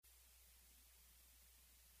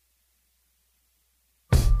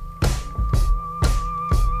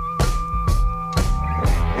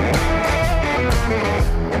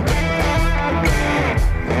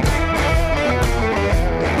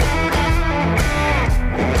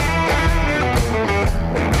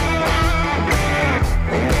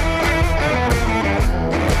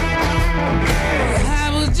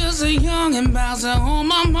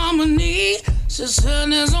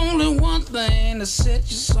to set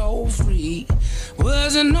your soul free.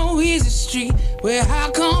 Wasn't no easy street where I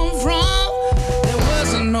come from. There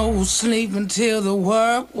wasn't no sleep until the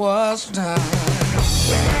work was done.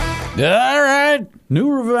 All right.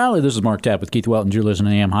 New River Valley. This is Mark Tapp with Keith Welton. You're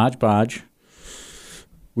listening to AM Hodgepodge.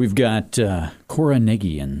 We've got Cora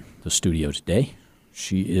Nagy in the studio today.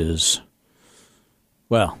 She is,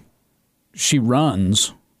 well, she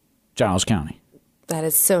runs Giles County. That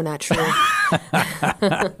is so not true.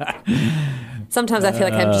 Sometimes I feel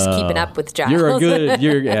like I'm just keeping up with Giles.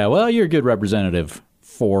 You're a good representative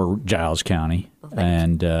for Giles County. Well,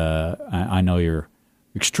 and I know you're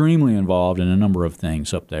extremely involved in a number of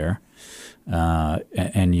things up there.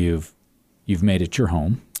 And you've made it your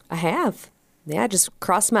home. I have. Yeah, I just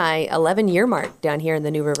crossed my 11-year mark down here in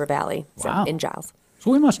the New River Valley, Wow. in Giles.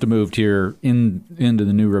 So we must have moved here into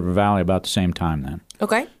the New River Valley about the same time then.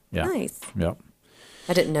 Okay. Yeah. Nice. Yep.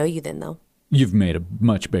 I didn't know you then, though. You've made a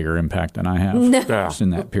much bigger impact than I have just in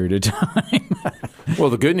that period of time. Well,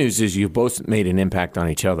 the good news is you've both made an impact on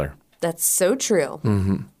each other. That's so true.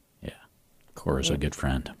 Mm-hmm. Yeah. Cora's a good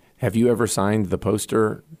friend. Have you ever signed the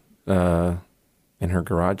poster in her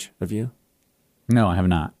garage of you? No, I have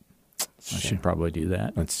not. I should probably do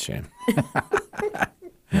that. That's a shame.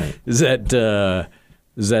 Is that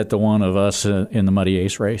the one of us in the Muddy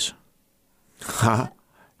Ace race?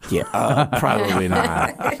 Yeah, probably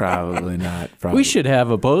not. Probably not. We should have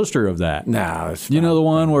a poster of that. No, it's you know the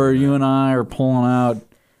one where you and I are pulling out.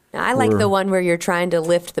 Now, I like the one where you're trying to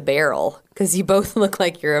lift the barrel because you both look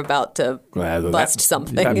like you're about to bust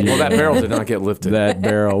something. That barrel did not get lifted. That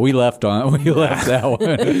barrel, we left that one.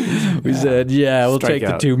 We said, we'll Strike take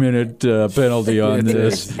out. the 2-minute penalty on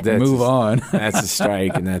this. Move on. That's a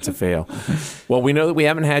strike, and that's a fail. Well, we know that we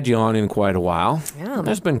haven't had you on in quite a while. Yeah.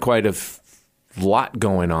 There's been quite a lot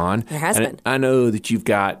going on. There has been. I know that you've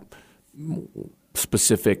got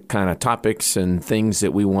specific kind of topics and things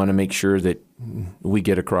that we want to make sure that we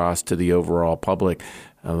get across to the overall public.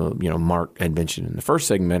 Mark had mentioned in the first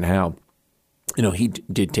segment how, he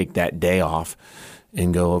did take that day off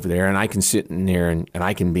and go over there. And I can sit in there and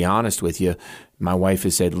I can be honest with you. My wife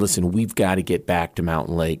has said, listen, we've got to get back to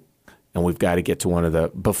Mountain Lake and we've got to get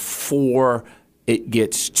to before it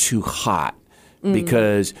gets too hot.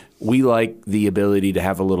 Because we like the ability to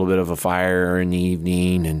have a little bit of a fire in the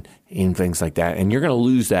evening and things like that. And you're going to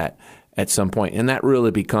lose that at some point. And that really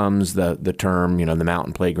becomes the term, the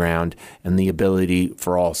mountain playground and the ability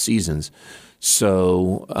for all seasons.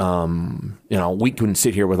 So, we can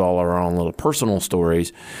sit here with all our own little personal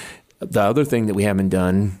stories. The other thing that we haven't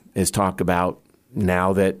done is talk about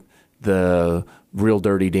now that the Real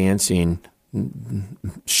Dirty Dancing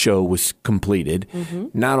show was completed. Mm-hmm.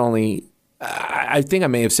 Not only... I think I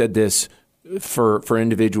may have said this for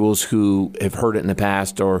individuals who have heard it in the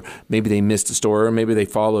past, or maybe they missed the story, or maybe they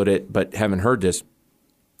followed it but haven't heard this.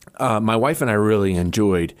 My wife and I really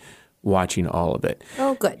enjoyed watching all of it.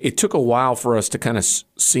 Oh, good. It took a while for us to kind of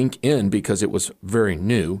sink in because it was very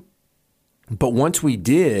new. But once we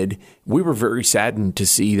did, we were very saddened to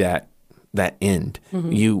see that end.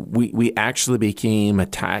 Mm-hmm. We actually became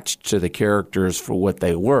attached to the characters for what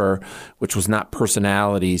they were, which was not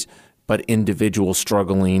personalities, but individuals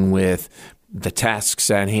struggling with the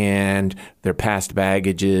tasks at hand, their past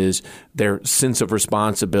baggages, their sense of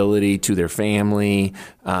responsibility to their family,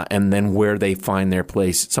 and then where they find their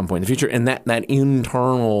place at some point in the future. And that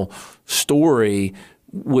internal story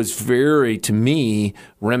was very, to me,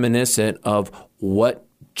 reminiscent of what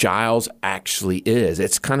Giles actually is.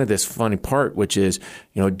 It's kind of this funny part, which is,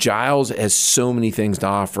 Giles has so many things to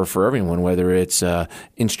offer for everyone, whether it's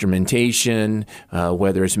instrumentation,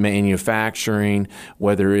 whether it's manufacturing,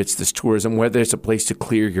 whether it's this tourism, whether it's a place to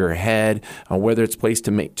clear your head, whether it's a place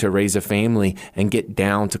to raise a family and get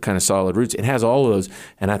down to kind of solid roots. It has all of those.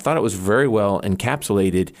 And I thought it was very well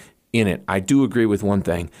encapsulated in it. I do agree with one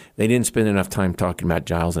thing. They didn't spend enough time talking about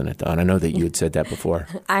Giles in it, though. And I know that you had said that before.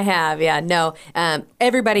 I have, yeah. No,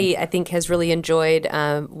 everybody, I think, has really enjoyed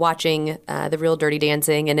watching the Real Dirty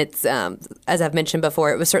Dancing. And it's, as I've mentioned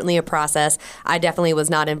before, it was certainly a process. I definitely was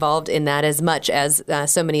not involved in that as much as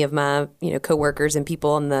so many of my coworkers and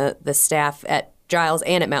people on the staff at Giles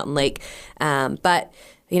and at Mountain Lake. But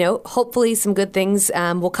hopefully some good things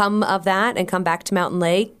will come of that and come back to Mountain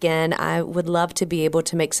Lake. And I would love to be able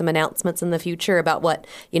to make some announcements in the future about what,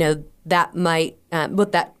 that might,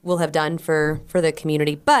 what that will have done for the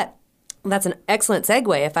community. But that's an excellent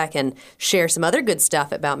segue if I can share some other good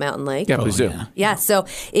stuff about Mountain Lake. Yeah, please do. Yeah. So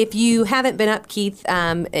if you haven't been up, Keith,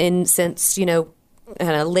 since,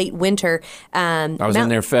 late winter. I was in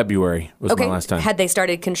there February was my last time. Had they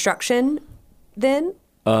started construction then?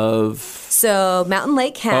 of So Mountain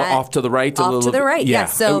Lake had off to the right, off to the right. Yeah,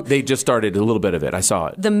 yes. So they just started a little bit of it. I saw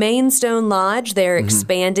it. the main Stone Lodge, they're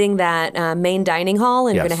expanding that main dining hall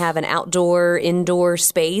and Yes. going to have an indoor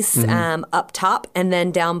space up top. And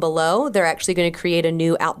then down below, they're actually going to create a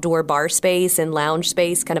new outdoor bar space and lounge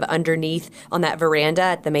space kind of underneath on that veranda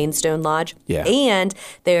at the main Stone Lodge. Yeah. And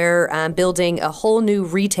they're building a whole new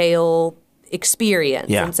retail experience.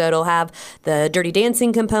 Yeah. And so it'll have the Dirty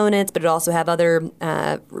Dancing components, but it'll also have other,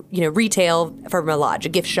 retail from a lodge, a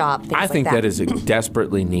gift shop, things I like think that. that is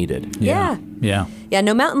desperately needed. Yeah. Yeah. Yeah,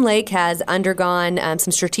 no, Mountain Lake has undergone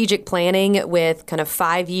some strategic planning with kind of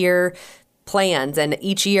 5-year plans, and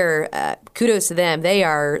each year, kudos to them, they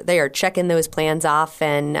are checking those plans off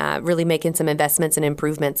and really making some investments and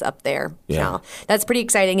improvements up there. Yeah. So that's pretty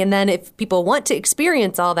exciting. And then if people want to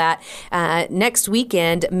experience all that, next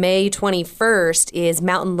weekend, May 21st, is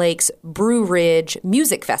Mountain Lake's Brew Ridge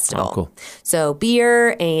Music Festival. Oh, cool. So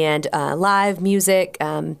beer and live music,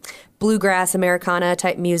 bluegrass, Americana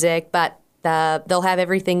type music, but they'll have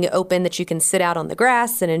everything open that you can sit out on the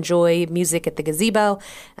grass and enjoy music at the gazebo.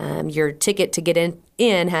 Your ticket to get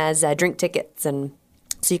in has drink tickets, and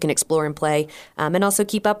so you can explore and play, and also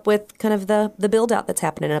keep up with kind of the build out that's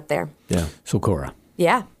happening up there. Yeah. So, Cora,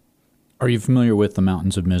 Yeah. are you familiar with the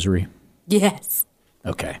Mountains of Misery? Yes.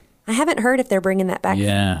 Okay. I haven't heard if they're bringing that back.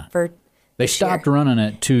 Yeah. For They this year. stopped running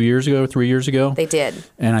it 2 years ago, 3 years ago. They did.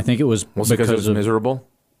 And I think it was Was it because it was miserable?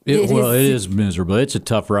 It It is. is miserable. It's a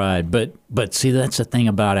tough ride, but see, that's the thing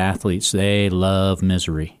about athletes. They love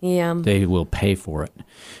misery. Yeah. They will pay for it.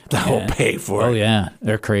 They'll pay for Oh it. yeah,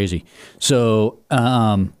 they're crazy. So,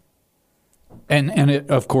 and it,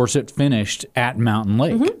 of course, it finished at Mountain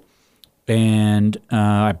Lake, and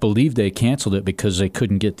I believe they canceled it because they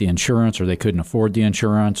couldn't get the insurance or they couldn't afford the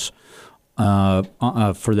insurance for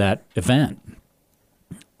that event.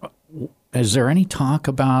 Is there any talk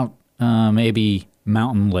about maybe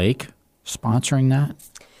Mountain Lake sponsoring that,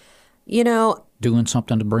 You know, doing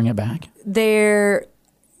something to bring it back?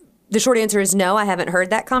 the short answer is no. I haven't heard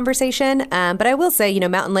that conversation. But I will say,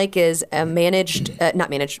 Mountain Lake is not managed.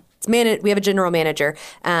 It's managed. We have a general manager.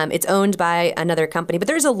 It's owned by another company, but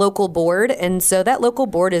there's a local board, and so that local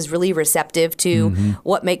board is really receptive to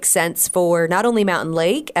what makes sense for not only Mountain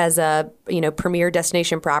Lake as a premier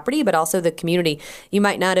destination property, but also the community. You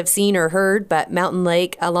might not have seen or heard, but Mountain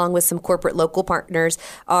Lake, along with some corporate local partners,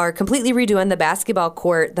 are completely redoing the basketball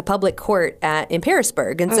court, the public court in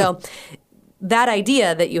Parisburg, and so. That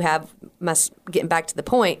idea that you have, getting back to the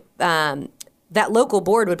point, that local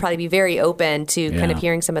board would probably be very open to kind of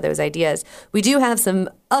hearing some of those ideas. We do have some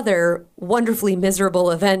other wonderfully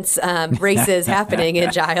miserable events, races happening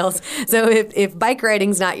in Giles. So if bike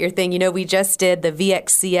riding's not your thing, we just did the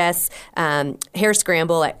VXCS hair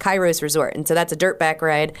scramble at Kairos Resort. And so that's a dirt back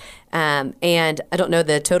ride. And I don't know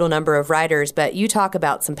the total number of riders, but you talk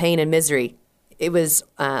about some pain and misery. It was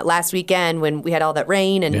last weekend when we had all that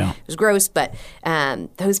rain and it was gross, but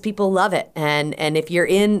those people love it. And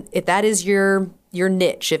if that is your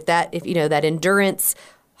niche, if that endurance,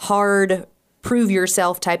 hard, prove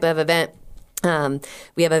yourself type of event,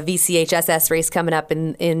 we have a VCHSS race coming up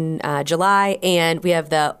in July, and we have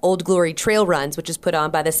the Old Glory Trail Runs, which is put on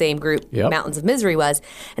by the same group Mountains of Misery was,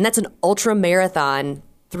 and that's an ultra marathon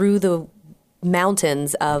through the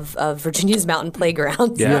mountains of Virginia's mountain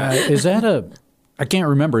playgrounds. Yeah, is that I can't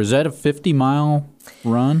remember. Is that a 50-mile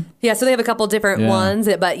run? Yeah, so they have a couple different ones,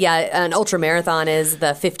 but an ultra marathon is the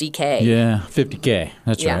 50K. Yeah, 50K.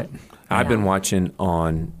 That's right. I've been watching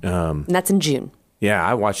on. And that's in June. Yeah,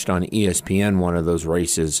 I watched on ESPN one of those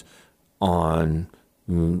races on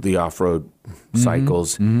the off-road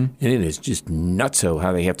cycles, and it is just nutso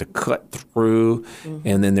how they have to cut through,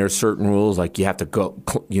 and then there's certain rules like you have to go,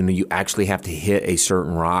 you actually have to hit a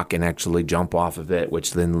certain rock and actually jump off of it,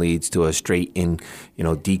 which then leads to a straight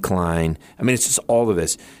decline. I mean, it's just all of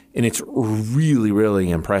this, and it's really, really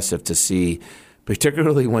impressive to see,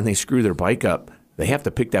 particularly when they screw their bike up. They have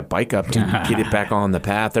to pick that bike up to get it back on the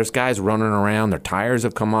path. There's guys running around. Their tires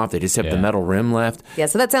have come off. They just have the metal rim left. Yeah,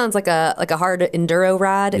 so that sounds like a hard enduro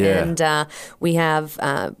ride, and we have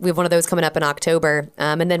one of those coming up in October,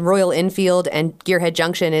 and then Royal Enfield and Gearhead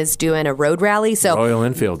Junction is doing a road rally. So Royal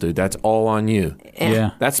Enfield, dude, that's all on you.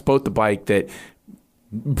 Yeah. That's both the bike that.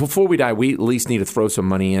 Before we die, we at least need to throw some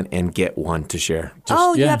money in and get one to share.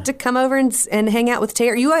 you have to come over and hang out with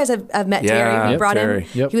Terry. You guys have met Terry. We brought Terry.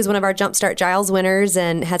 him. He was one of our Jumpstart Giles winners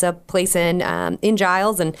and has a place in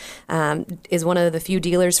Giles and is one of the few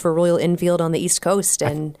dealers for Royal Enfield on the East Coast.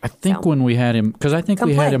 And I think when we had him, because I think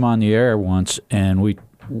we had him on the air once, and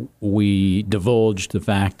we divulged the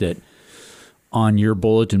fact that on your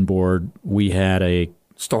bulletin board we had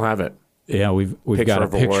Still have it. Yeah, we've got a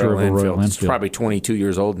picture of a Royal Enfield. It's probably 22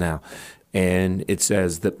 years old now, and it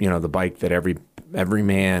says that the bike that every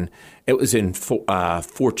man. It was in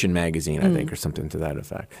Fortune magazine, I think, or something to that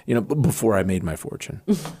effect. Before I made my fortune,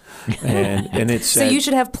 and it said, so you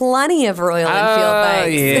should have plenty of Royal Enfield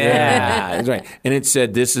bikes. Yeah, that's right. And it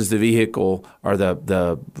said this is the vehicle or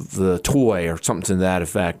the toy or something to that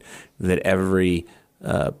effect that every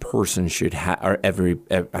person should have, or I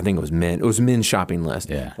think it was men. It was a men's shopping list.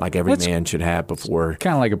 Yeah. Like every man should have before.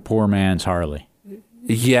 Kind of like a poor man's Harley.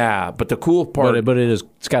 Yeah, but the cool part, but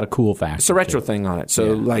it's got a cool factor. It's a retro thing on it.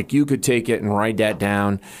 So like you could take it and ride that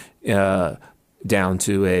down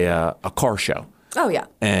to a car show. Oh yeah,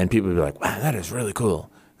 and people would be like, "Wow, that is really cool.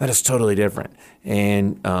 That is totally different."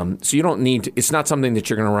 And so you don't need to, it's not something that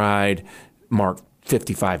you're going to ride, Mark,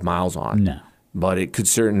 55 miles on. No, but it could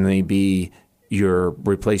certainly be your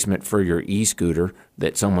replacement for your e-scooter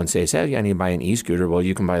that someone says, hey, I need to buy an e-scooter. Well,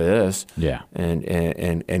 you can buy this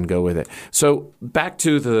and go with it. So back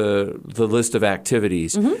to the list of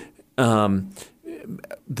activities. When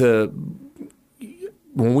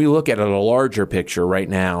we look at a larger picture right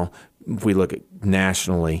now, if we look at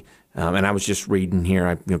nationally, and I was just reading here,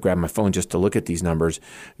 I grabbed my phone just to look at these numbers.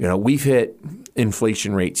 We've hit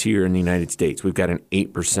inflation rates here in the United States. We've got an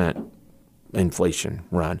 8% inflation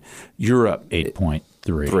run. Europe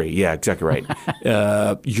 8.3. Yeah, exactly right.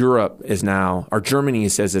 Europe is now, or Germany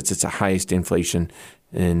says it's the highest inflation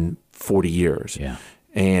in 40 years. Yeah.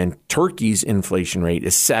 And Turkey's inflation rate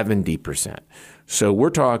is 70%. So we're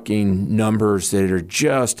talking numbers that are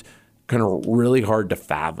just kind of really hard to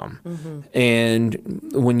fathom. Mm-hmm.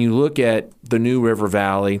 And when you look at the New River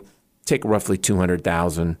Valley, take roughly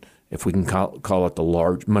 200,000, if we can call it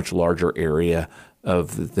the much larger area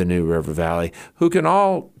of the New River Valley, who can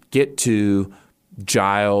all get to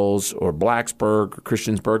Giles or Blacksburg or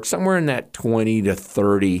Christiansburg, somewhere in that 20 to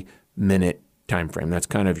 30 minute time frame. That's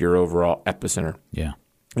kind of your overall epicenter. Yeah.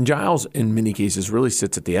 And Giles, in many cases, really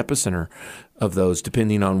sits at the epicenter of those,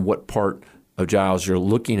 depending on what part of Giles you're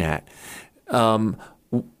looking at. The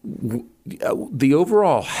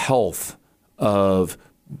overall health of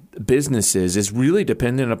businesses is really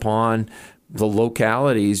dependent upon the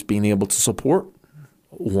localities being able to support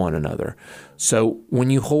one another. So when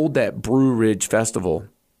you hold that Brew Ridge Festival,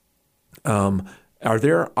 are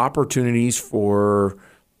there opportunities for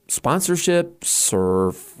sponsorships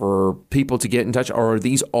or for people to get in touch, or are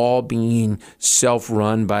these all being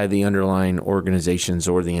self-run by the underlying organizations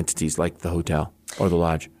or the entities like the hotel or the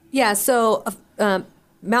lodge? Yeah, so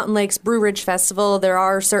Mountain Lakes Brew Ridge Festival, there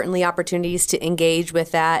are certainly opportunities to engage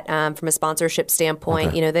with that from a sponsorship standpoint.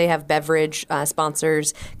 Okay. They have beverage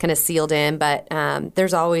sponsors kind of sealed in, but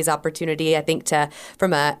there's always opportunity, I think,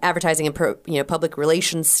 from a advertising and public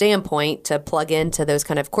relations standpoint to plug into those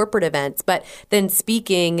kind of corporate events. But then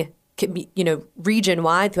speaking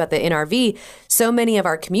region-wide throughout the NRV, so many of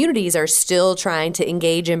our communities are still trying to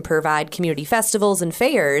engage and provide community festivals and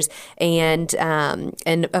fairs, and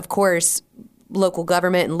of course, local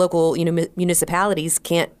government and local municipalities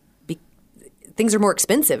can't be. Things are more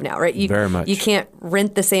expensive now, right? Very much. You can't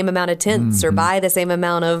rent the same amount of tents or buy the same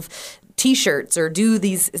amount of T-shirts or do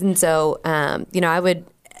these, and so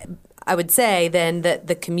I would say then that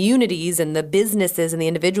the communities and the businesses and the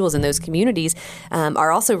individuals in those communities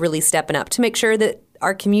are also really stepping up to make sure that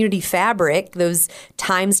our community fabric, those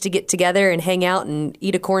times to get together and hang out and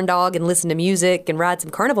eat a corn dog and listen to music and ride some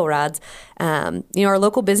carnival rides, our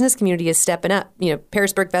local business community is stepping up.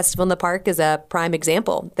 Pearisburg Festival in the Park is a prime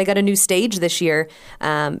example. They got a new stage this year,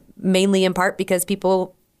 mainly in part because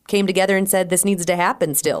people came together and said this needs to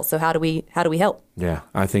happen still. So how do we help? Yeah,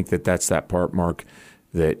 I think that's that part, Mark.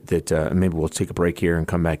 That maybe we'll take a break here and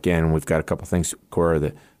come back in. We've got a couple things, Cora,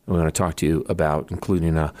 that we're going to talk to you about,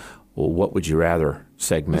 including a what would you rather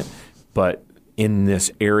segment. But in this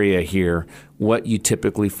area here, what you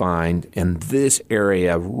typically find, and this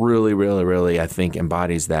area really, really, really, I think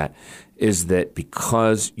embodies that, is that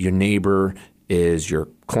because your neighbor is your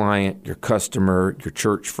client, your customer, your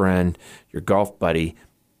church friend, your golf buddy,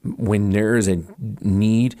 when there is a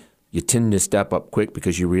need, you tend to step up quick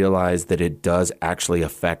because you realize that it does actually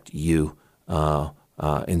affect you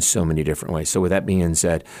in so many different ways. So with that being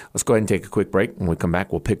said, let's go ahead and take a quick break. When we come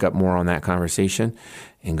back, we'll pick up more on that conversation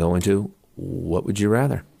and go into what would you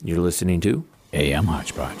rather. You're listening to AM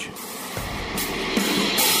Hodgepodge.